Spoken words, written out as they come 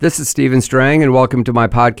This is Stephen Strang, and welcome to my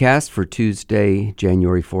podcast for Tuesday,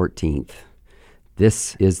 January 14th.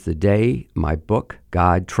 This is the day my book,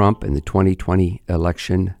 God, Trump, and the 2020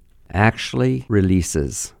 Election, actually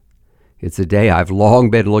releases. It's a day I've long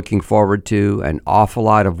been looking forward to. An awful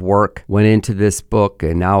lot of work went into this book,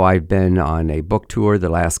 and now I've been on a book tour the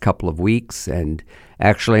last couple of weeks, and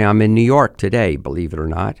actually I'm in New York today, believe it or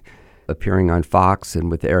not, appearing on Fox and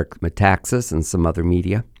with Eric Metaxas and some other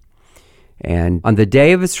media. And on the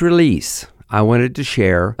day of its release, I wanted to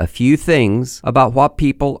share a few things about what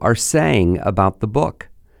people are saying about the book.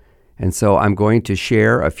 And so I'm going to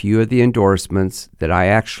share a few of the endorsements that I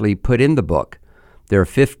actually put in the book. There are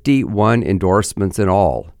 51 endorsements in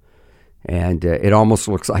all, and it almost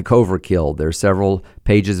looks like overkill. There are several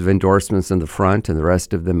pages of endorsements in the front, and the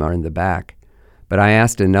rest of them are in the back. But I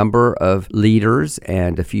asked a number of leaders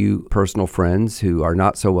and a few personal friends who are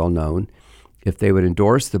not so well known if they would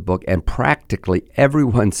endorse the book, and practically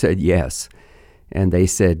everyone said yes. And they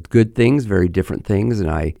said good things, very different things,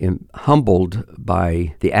 and I am humbled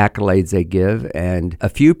by the accolades they give. And a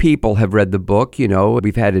few people have read the book. You know,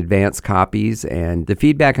 we've had advanced copies, and the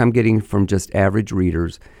feedback I'm getting from just average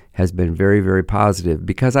readers has been very, very positive,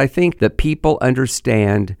 because I think that people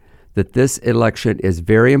understand that this election is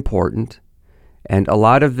very important. And a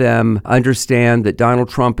lot of them understand that Donald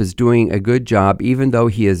Trump is doing a good job, even though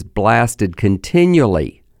he is blasted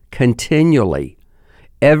continually,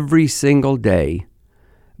 every single day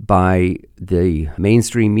by the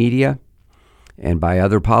mainstream media and by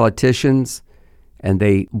other politicians, and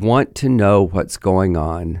they want to know what's going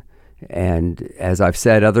on. And as I've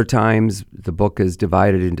said other times, the book is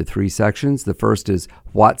divided into three sections. The first is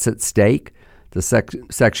what's at stake. The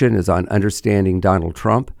section is on understanding Donald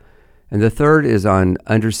Trump. And the third is on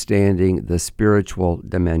understanding the spiritual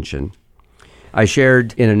dimension. I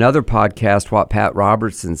shared in another podcast what Pat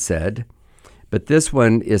Robertson said, but this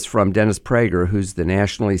one is from Dennis Prager, who's the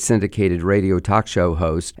nationally syndicated radio talk show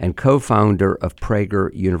host and co-founder of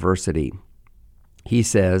Prager University. He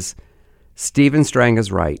says, Stephen Strang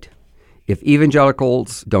is right. If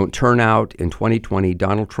evangelicals don't turn out in 2020,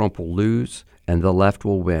 Donald Trump will lose and the left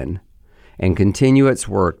will win, and continue its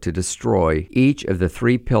work to destroy each of the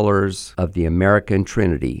three pillars of the American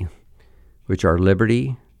Trinity, which are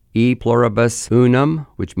liberty, e pluribus unum,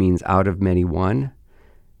 which means out of many one,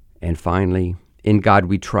 and finally, in God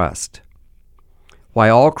we trust. Why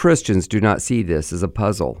all Christians do not see this is a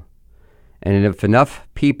puzzle, and if enough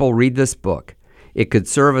people read this book, it could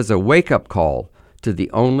serve as a wake-up call to the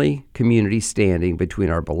only community standing between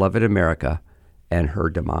our beloved America and her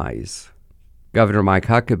demise. Governor Mike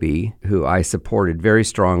Huckabee, who I supported very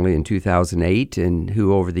strongly in 2008 and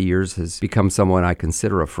who over the years has become someone I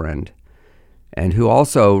consider a friend, and who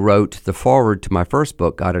also wrote the foreword to my first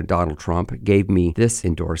book, God and Donald Trump, gave me this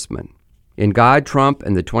endorsement. In God, Trump,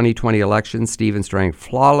 and the 2020 election, Stephen Strang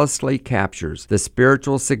flawlessly captures the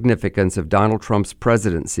spiritual significance of Donald Trump's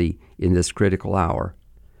presidency in this critical hour.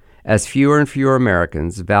 As fewer and fewer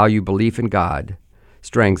Americans value belief in God,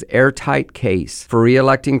 Strang's airtight case for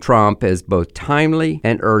re-electing Trump is both timely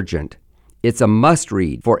and urgent. It's a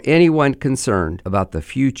must-read for anyone concerned about the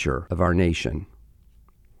future of our nation.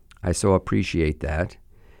 I so appreciate that.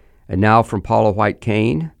 And now from Paula White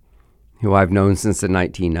Cain, who I've known since the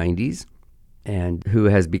 1990s, and who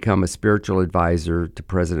has become a spiritual advisor to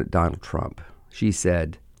President Donald Trump. She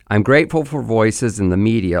said, I'm grateful for voices in the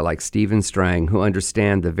media like Stephen Strang who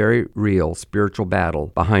understand the very real spiritual battle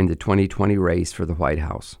behind the 2020 race for the White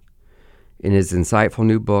House. In his insightful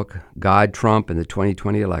new book, God, Trump, and the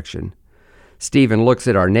 2020 Election, Stephen looks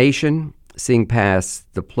at our nation, seeing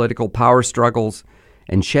past the political power struggles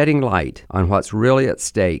and shedding light on what's really at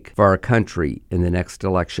stake for our country in the next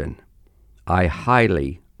election. I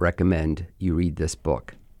highly recommend you read this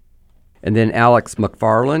book. And then Alex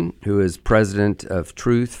McFarland, who is president of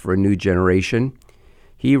Truth for a New Generation,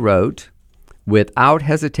 he wrote, without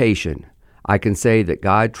hesitation, I can say that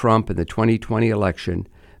God, Trump, and the 2020 election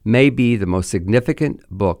may be the most significant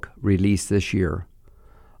book released this year.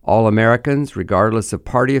 All Americans, regardless of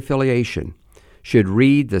party affiliation, should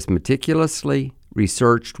read this meticulously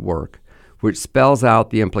researched work, which spells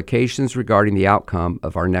out the implications regarding the outcome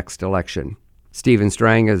of our next election. Stephen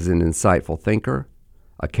Strang is an insightful thinker,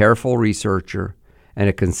 a careful researcher, and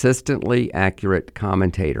a consistently accurate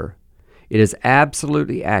commentator. It is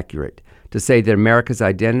absolutely accurate to say that America's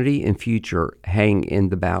identity and future hang in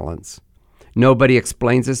the balance. Nobody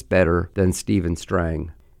explains this better than Stephen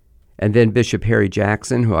Strang. And then Bishop Harry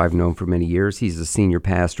Jackson, who I've known for many years, he's the senior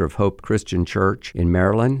pastor of Hope Christian Church in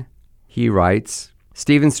Maryland. He writes,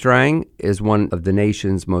 Stephen Strang is one of the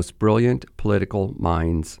nation's most brilliant political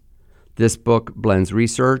minds. This book blends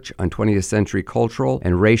research on 20th century cultural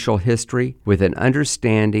and racial history with an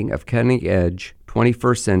understanding of cutting-edge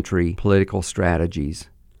 21st century political strategies.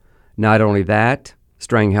 Not only that,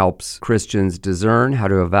 Strang helps Christians discern how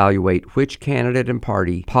to evaluate which candidate and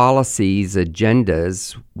party policies,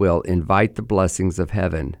 agendas will invite the blessings of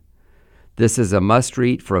heaven. This is a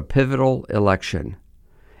must-read for a pivotal election,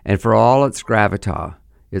 and for all its gravitas,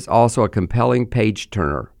 is also a compelling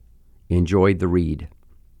page-turner. Enjoyed the read.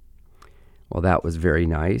 Well, that was very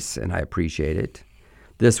nice, and I appreciate it.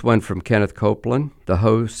 This one from Kenneth Copeland, the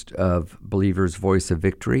host of Believer's Voice of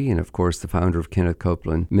Victory, and of course the founder of Kenneth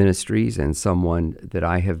Copeland Ministries, and someone that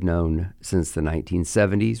I have known since the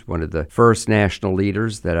 1970s, one of the first national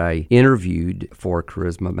leaders that I interviewed for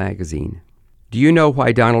Charisma magazine. Do you know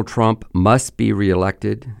why Donald Trump must be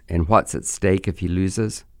reelected and what's at stake if he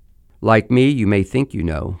loses? Like me, you may think you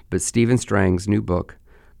know, but Stephen Strang's new book,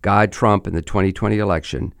 God, Trump, and the 2020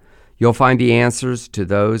 Election, you'll find the answers to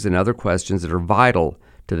those and other questions that are vital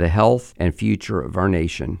to the health and future of our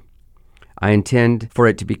nation. I intend for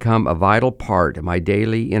it to become a vital part of my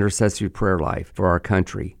daily intercessory prayer life for our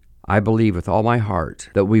country. I believe with all my heart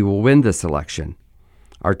that we will win this election.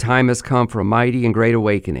 Our time has come for a mighty and great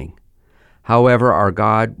awakening. However, our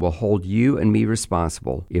God will hold you and me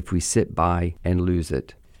responsible if we sit by and lose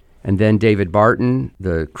it. And then David Barton,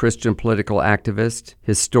 the Christian political activist,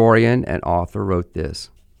 historian, and author, wrote this.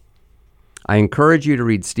 I encourage you to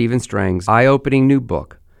read Stephen Strang's eye-opening new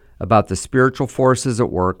book about the spiritual forces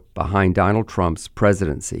at work behind Donald Trump's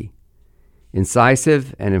presidency.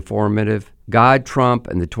 Incisive and informative, God, Trump,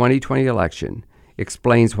 and the 2020 election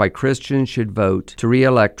explains why Christians should vote to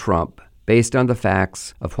re-elect Trump based on the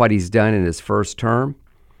facts of what he's done in his first term,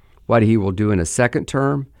 what he will do in a second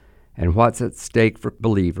term, and what's at stake for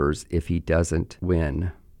believers if he doesn't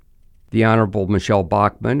win. The Honorable Michelle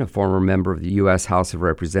Bachmann, a former member of the U.S. House of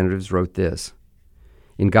Representatives, wrote this.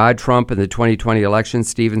 In God, Trump, and the 2020 election,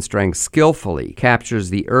 Stephen Strang skillfully captures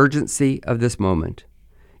the urgency of this moment.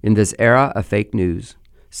 In this era of fake news,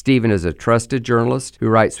 Stephen is a trusted journalist who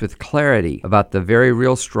writes with clarity about the very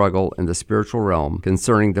real struggle in the spiritual realm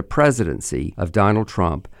concerning the presidency of Donald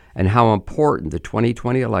Trump and how important the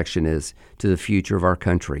 2020 election is to the future of our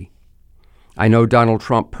country. I know Donald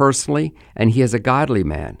Trump personally, and he is a godly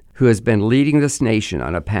man who has been leading this nation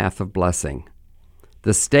on a path of blessing.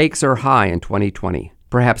 The stakes are high in 2020,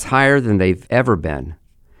 perhaps higher than they've ever been.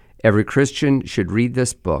 Every Christian should read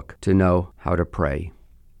this book to know how to pray.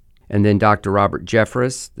 And then Dr. Robert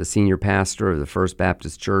Jeffress, the senior pastor of the First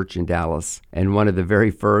Baptist Church in Dallas, and one of the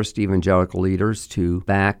very first evangelical leaders to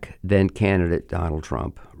back then-candidate Donald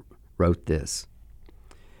Trump, wrote this.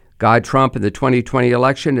 God, Trump, and the 2020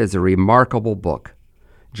 election is a remarkable book.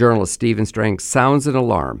 Journalist Stephen Strang sounds an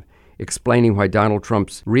alarm, explaining why Donald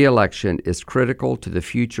Trump's re-election is critical to the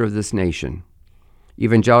future of this nation.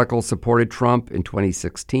 Evangelicals supported Trump in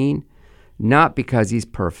 2016, not because he's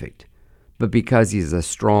perfect, but because he's a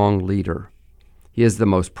strong leader. He is the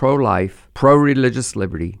most pro-life, pro-religious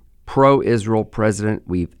liberty, pro-Israel president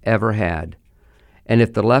we've ever had. And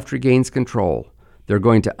if the left regains control, they're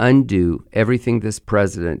going to undo everything this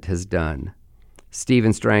president has done.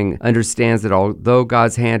 Stephen Strang understands that although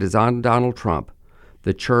God's hand is on Donald Trump,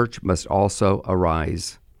 the church must also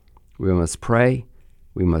arise. We must pray.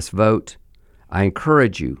 We must vote. I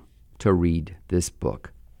encourage you to read this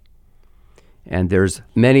book. And there's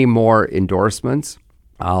many more endorsements.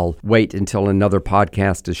 I'll wait until another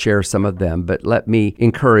podcast to share some of them, but let me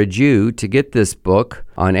encourage you to get this book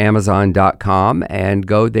on Amazon.com and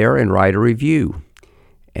go there and write a review.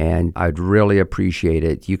 And I'd really appreciate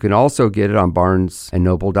it. You can also get it on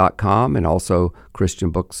BarnesandNoble.com and also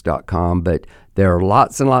ChristianBooks.com, but there are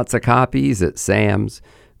lots and lots of copies at Sam's,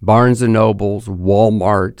 Barnes & Noble's,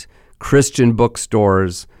 Walmart, Christian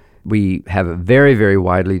bookstores. We have it very, very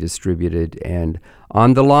widely distributed, and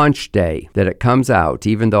on the launch day that it comes out,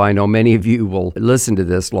 even though I know many of you will listen to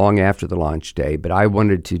this long after the launch day, but I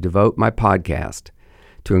wanted to devote my podcast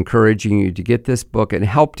to encouraging you to get this book and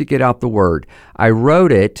help to get out the word. I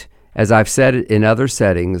wrote it, as I've said in other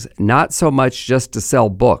settings, not so much just to sell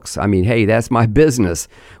books. I mean, hey, that's my business.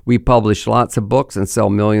 We publish lots of books and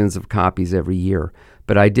sell millions of copies every year.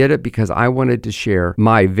 But I did it because I wanted to share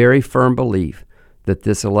my very firm belief that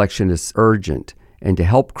this election is urgent and to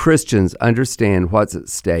help Christians understand what's at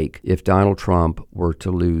stake if Donald Trump were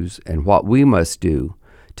to lose and what we must do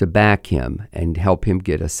to back him and help him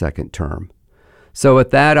get a second term. So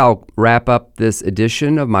with that, I'll wrap up this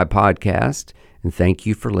edition of my podcast, and thank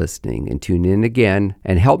you for listening, and tune in again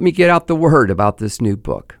and help me get out the word about this new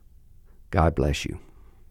book. God bless you.